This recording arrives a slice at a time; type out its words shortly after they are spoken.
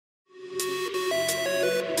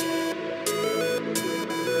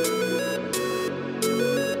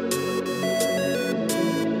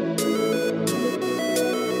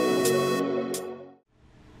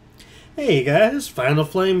Hey guys, Final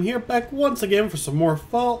Flame here, back once again for some more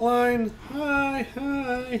Faultline.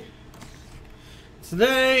 Hi.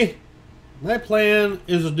 Today, my plan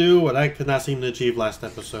is to do what I could not seem to achieve last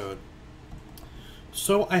episode.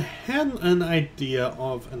 So I had an idea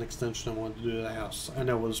of an extension I wanted to do to the house. I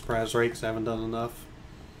know it was surprise right because I haven't done enough.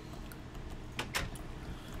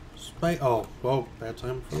 Oh, whoa, bad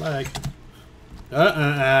time for lag.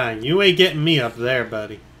 You ain't getting me up there,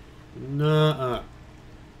 buddy. Nuh-uh.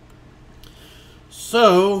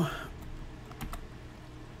 So,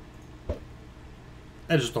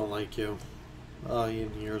 I just don't like you. Oh, you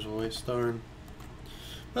in here's always darn.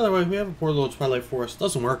 By the way, we have a portal to Twilight Forest.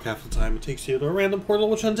 Doesn't work half the time. It takes you to a random portal,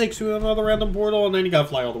 which then takes you to another random portal, and then you gotta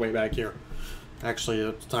fly all the way back here. Actually,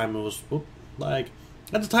 at the time it was... Whoop, lag.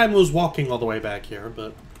 At the time it was walking all the way back here,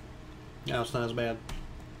 but now it's not as bad.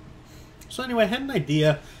 So anyway, I had an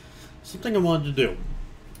idea. Something I wanted to do.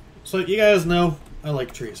 So you guys know, I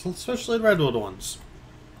like trees, especially the redwood ones.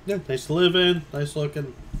 Yeah, nice to live in, nice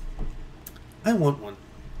looking. I want one.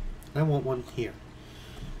 I want one here.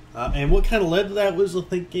 And what kind of led to that was the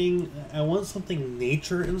thinking, I want something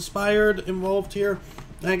nature-inspired involved here.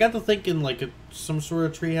 And I got to thinking like some sort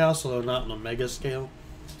of tree house, although not on a mega scale.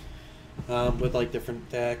 With like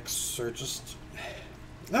different decks, or just...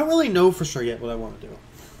 I don't really know for sure yet what I want to do.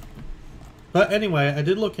 But anyway, I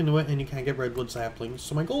did look into it, and you can get redwood saplings.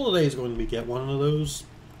 So my goal today is going to be get one of those.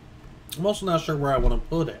 I'm also not sure where I want to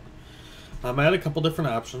put it. I had a couple different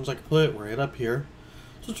options. I could put it right up here.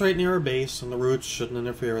 So it's right near our base, and the roots shouldn't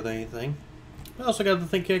interfere with anything. I also got to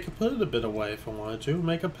think I could put it a bit away if I wanted to.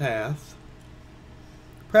 Make a path.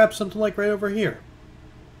 Perhaps something like right over here.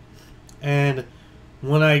 And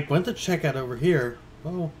when I went to check out over here...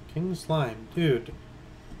 Oh, King Slime. Dude.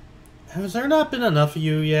 Has there not been enough of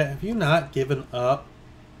you yet? Have you not given up?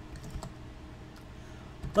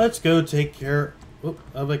 Let's go take care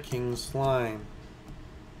of a King Slime.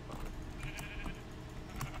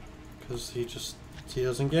 Because he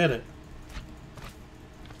doesn't get it.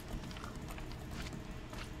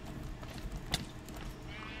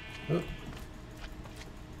 Oh.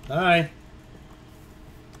 Hi.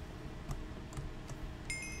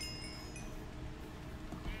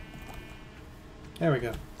 There we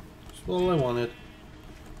go. That's all I wanted.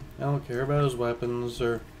 I don't care about his weapons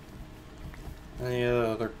or any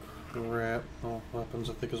other crap. Oh, weapons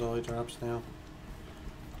I think is all he drops now.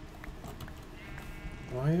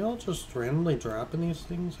 Why are y'all just randomly dropping these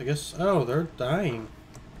things? I guess... Oh, they're dying.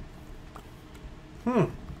 How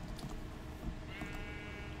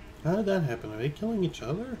did that happen? Are they killing each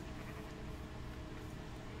other?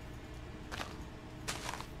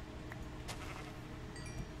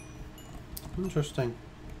 Interesting.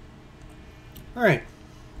 Alright.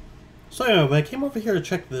 So anyway, when I came over here to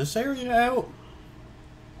check this area out,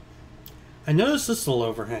 I noticed this little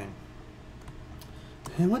overhang.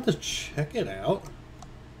 And I went to check it out.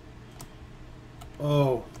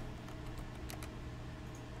 Oh.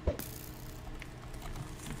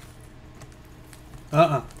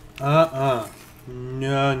 No.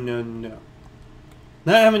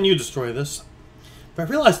 Not having you destroy this. But I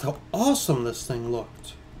realized how awesome this thing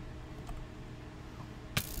looked.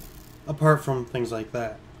 Apart from things like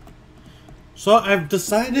that. So I've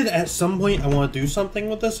decided at some point I want to do something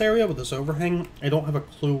with this area, with this overhang. I don't have a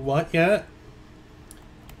clue what yet.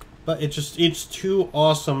 But it's too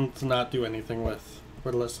awesome to not do anything with.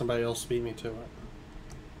 Or to let somebody else beat me to it.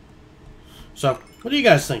 So, what do you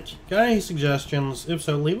guys think? Got any suggestions? If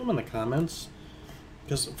so, leave them in the comments.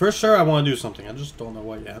 Because for sure I want to do something. I just don't know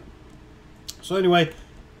what yet. So anyway,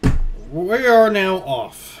 we are now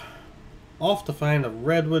off. Off to find a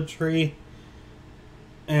redwood tree.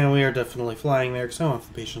 And we are definitely flying there because I don't have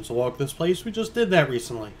the patience to walk this place. We just did that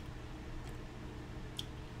recently.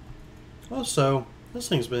 Also, this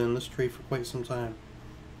thing's been in this tree for quite some time.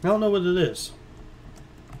 I don't know what it is.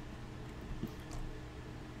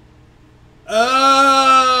 Oh!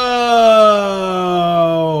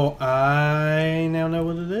 I now know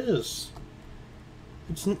what it is.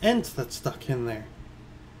 It's an ent that's stuck in there.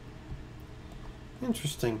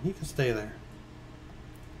 Interesting. He can stay there.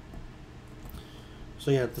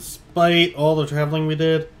 So yeah, despite all the traveling we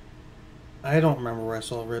did, I don't remember where I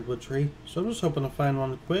saw a redwood tree. So I'm just hoping to find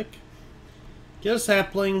one quick. Get a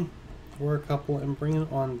sapling or a couple and bring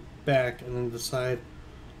it on back and then decide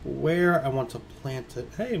where I want to plant it.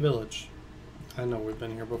 Hey, village. I know we've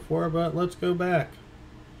been here before, but let's go back.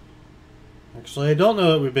 Actually, I don't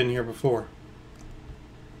know that we've been here before.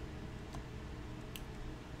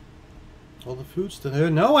 All the food's still there.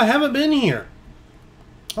 No, I haven't been here.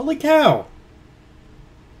 Holy cow.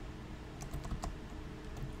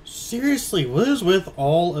 Seriously, what is with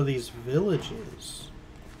all of these villages?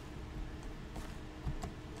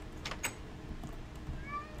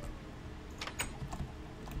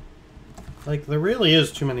 Like, there really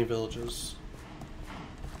is too many villages.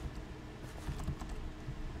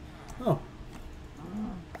 Oh.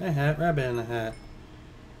 A hat, rabbit in a hat.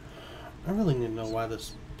 I really need to know why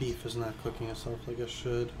this beef is not cooking itself like it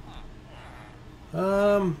should.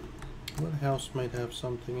 What house might have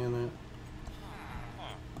something in it?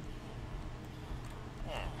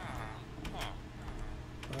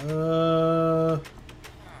 That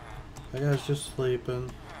guy's just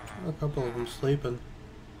sleeping. A couple of them sleeping.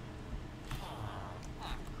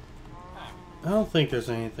 I don't think there's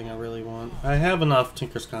anything I really want. I have enough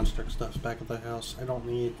Tinker's Construct stuff back at the house. I don't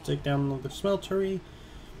need to take down another smeltery.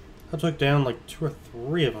 I took down like 2 or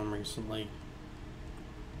 3 of them recently.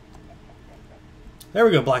 There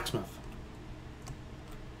we go, blacksmith.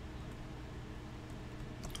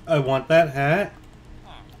 I want that hat.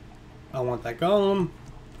 I want that golem.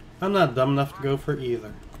 I'm not dumb enough to go for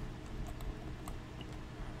either.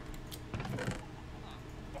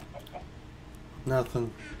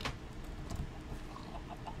 Nothing.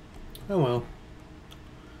 Oh well.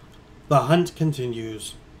 The hunt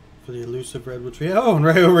continues for the elusive redwood tree. Oh, and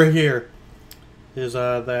right over here is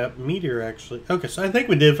that meteor actually. Okay, so I think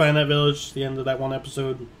we did find that village at the end of that one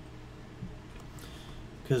episode.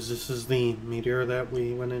 Because this is the meteor that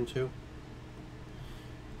we went into.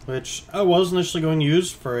 Which I was initially going to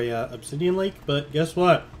use for a obsidian lake, but guess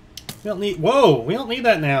what? We don't need. Whoa! We don't need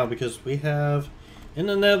that now because we have in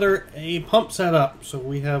the nether a pump set up, so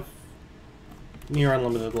we have near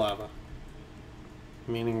unlimited lava.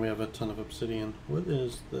 Meaning we have a ton of obsidian. What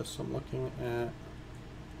is this I'm looking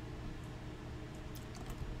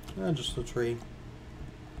at? Just a tree.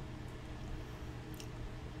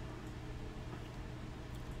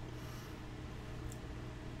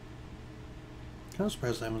 Kind of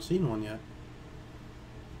surprised I haven't seen one yet.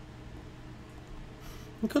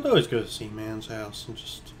 We could always go to Seaman's house and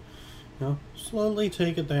just, you know, slowly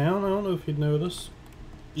take it down. I don't know if you'd notice.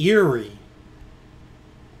 Eerie.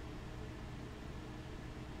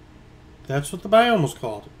 That's what the biome was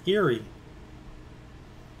called. Eerie.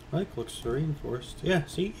 Like, looks reinforced. Yeah,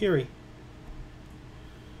 see? Eerie.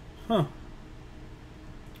 Huh.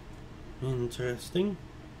 Interesting.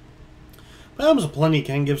 Biomes aplenty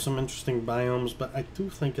can give some interesting biomes, but I do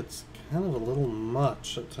think it's kind of a little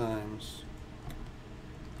much at times.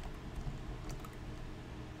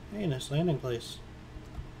 Hey, nice landing place.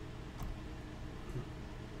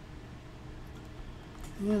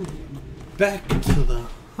 And back to the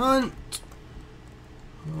hunt.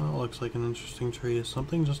 Oh, looks like an interesting tree. Is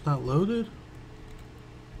something just not loaded?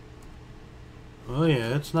 Oh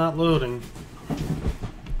yeah, it's not loading.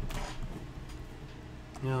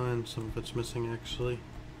 Yeah, and some of it's missing actually.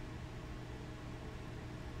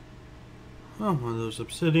 Oh, one of those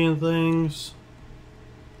obsidian things.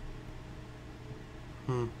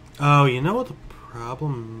 Oh, you know what the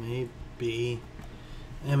problem may be?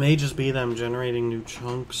 It may just be that I'm generating new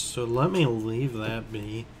chunks, so let me leave that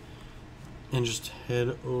be. And just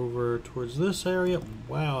head over towards this area.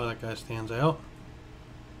 Wow, that guy stands out.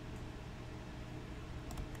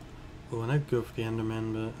 Oh, and I'd go for the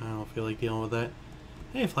Enderman, but I don't feel like dealing with that.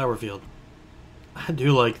 Hey, flower field. I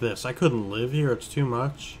do like this. I couldn't live here, it's too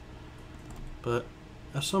much. But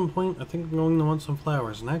at some point, I think I'm going to want some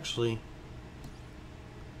flowers. And actually,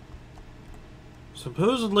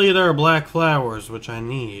 supposedly there are black flowers, which I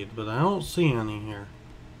need, but I don't see any here.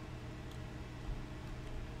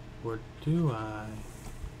 Or do I?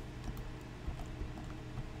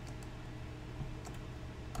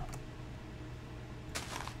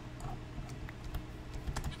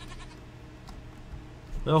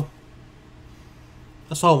 Well,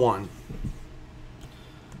 I saw one.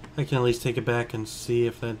 I can at least take it back and see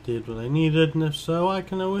if that did what I needed, and if so, I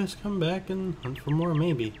can always come back and hunt for more,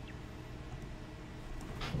 maybe.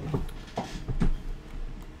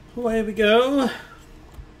 Away we go.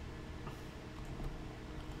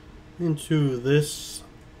 Into this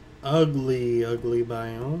ugly, ugly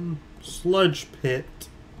biome. Sludge pit.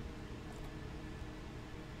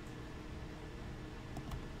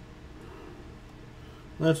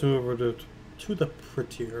 Let's move over to the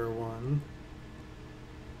prettier one.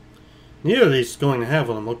 Neither of these is going to have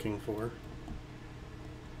what I'm looking for.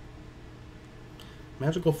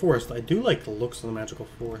 Magical forest. I do like the looks of the magical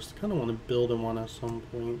forest. I kind of want to build in one at some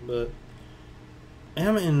point, but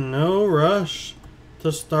am in no rush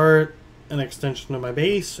to start an extension of my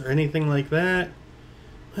base or anything like that.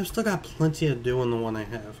 I've still got plenty to do in the one I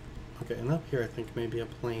have. Okay, and up here I think maybe a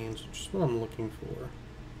plains, which is what I'm looking for.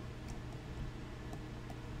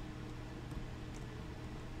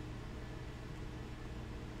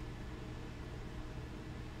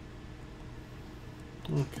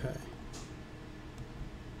 Okay.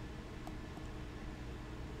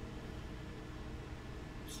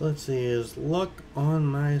 So let's see, is luck on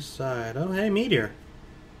my side? Oh, hey, meteor.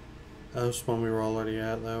 Oh, this one we were already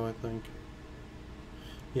at, though, I think.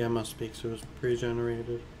 Yeah, it must be, because it was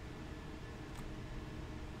pre-generated.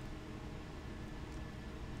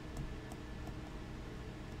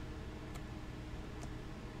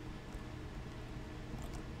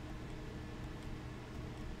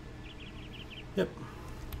 Yep.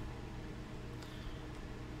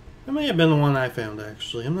 That may have been the one I found,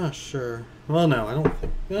 actually. I'm not sure. Well, no, I don't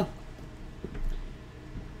think... Well,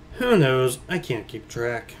 who knows? I can't keep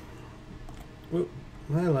track. Whoop,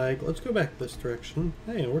 my lag. Let's go back this direction.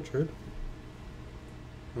 Hey, orchard.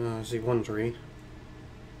 I see one tree.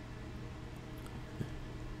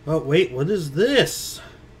 Oh, wait, what is this?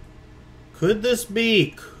 Could this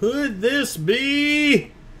be? Could this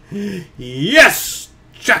be? Yes!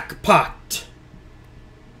 Jackpot!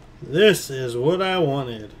 This is what I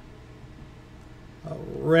wanted. A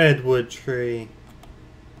redwood tree.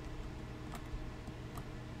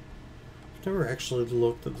 I've never actually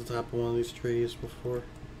looked at the top of one of these trees before.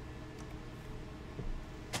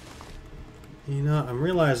 You know, I'm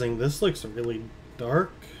realizing this looks really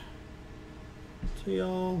dark to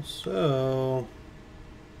y'all, so...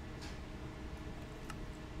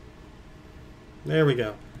 There we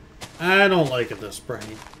go. I don't like it this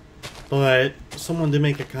bright. But someone did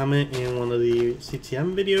make a comment in one of the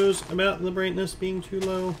CTM videos about the brightness being too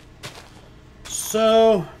low.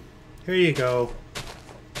 So, here you go.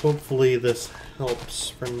 Hopefully this helps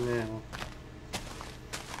for now.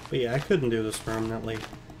 But yeah, I couldn't do this permanently.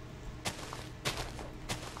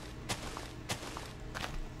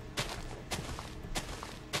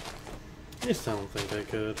 I just don't think I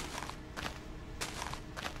could.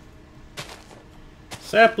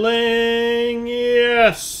 Sapling!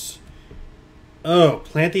 Yes! Oh,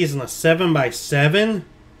 plant these in a 7x7?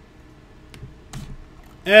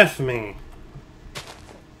 F me.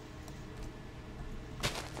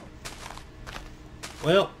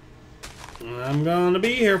 Well, I'm gonna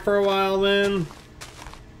be here for a while then.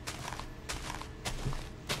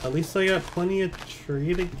 At least I got plenty of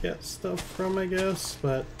tree to get stuff from, I guess,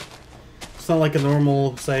 but it's not like a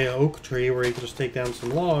normal, say, oak tree where you can just take down some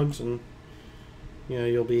logs and, you know,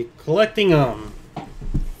 you'll be collecting them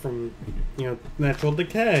from, you know, natural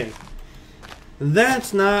decay.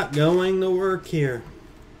 That's not going to work here.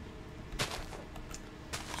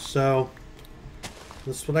 So,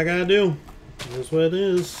 this is what I gotta do. This is what it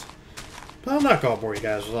is. But I'm not gonna bore you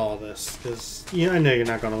guys with all this, because, you know, I know you're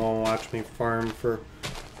not gonna want to watch me farm for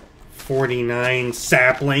 49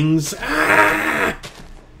 saplings. Ah!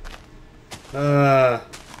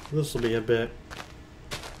 This will be a bit.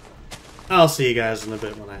 I'll see you guys in a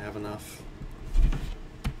bit when I have enough.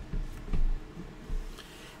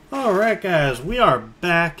 Alright guys, we are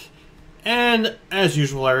back, and as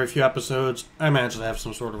usual every few episodes I managed to have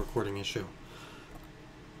some sort of recording issue.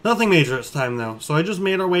 Nothing major this time though, so I just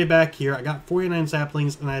made our way back here. I got 49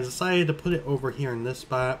 saplings and I decided to put it over here in this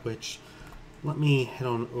spot, which, let me head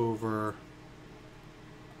on over.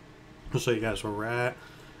 I'll show you guys where we're at.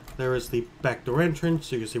 There is the back door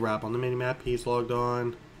entrance. You can see Rob on the mini-map. He's logged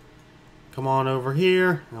on. Come on over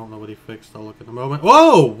here. I don't know what he fixed. I'll look in a moment.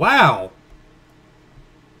 Whoa! Wow!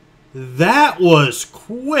 That was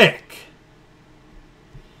quick!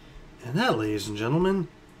 And that, ladies and gentlemen,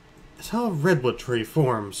 is how a redwood tree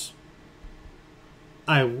forms.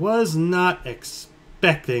 I was not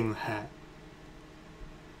expecting that.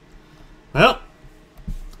 Well,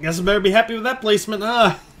 I guess I better be happy with that placement,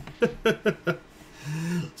 huh?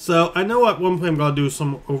 So, I know at one point I'm going to do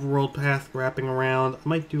some overworld path wrapping around. I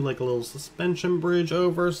might do like a little suspension bridge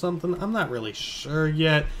over or something. I'm not really sure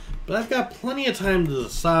yet. But I've got plenty of time to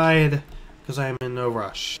decide because I am in no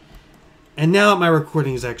rush. And now that my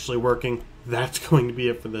recording is actually working, that's going to be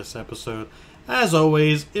it for this episode. As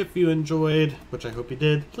always, if you enjoyed, which I hope you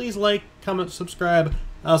did, please like, comment, subscribe.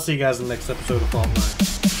 I'll see you guys in the next episode of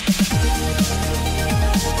Faultline.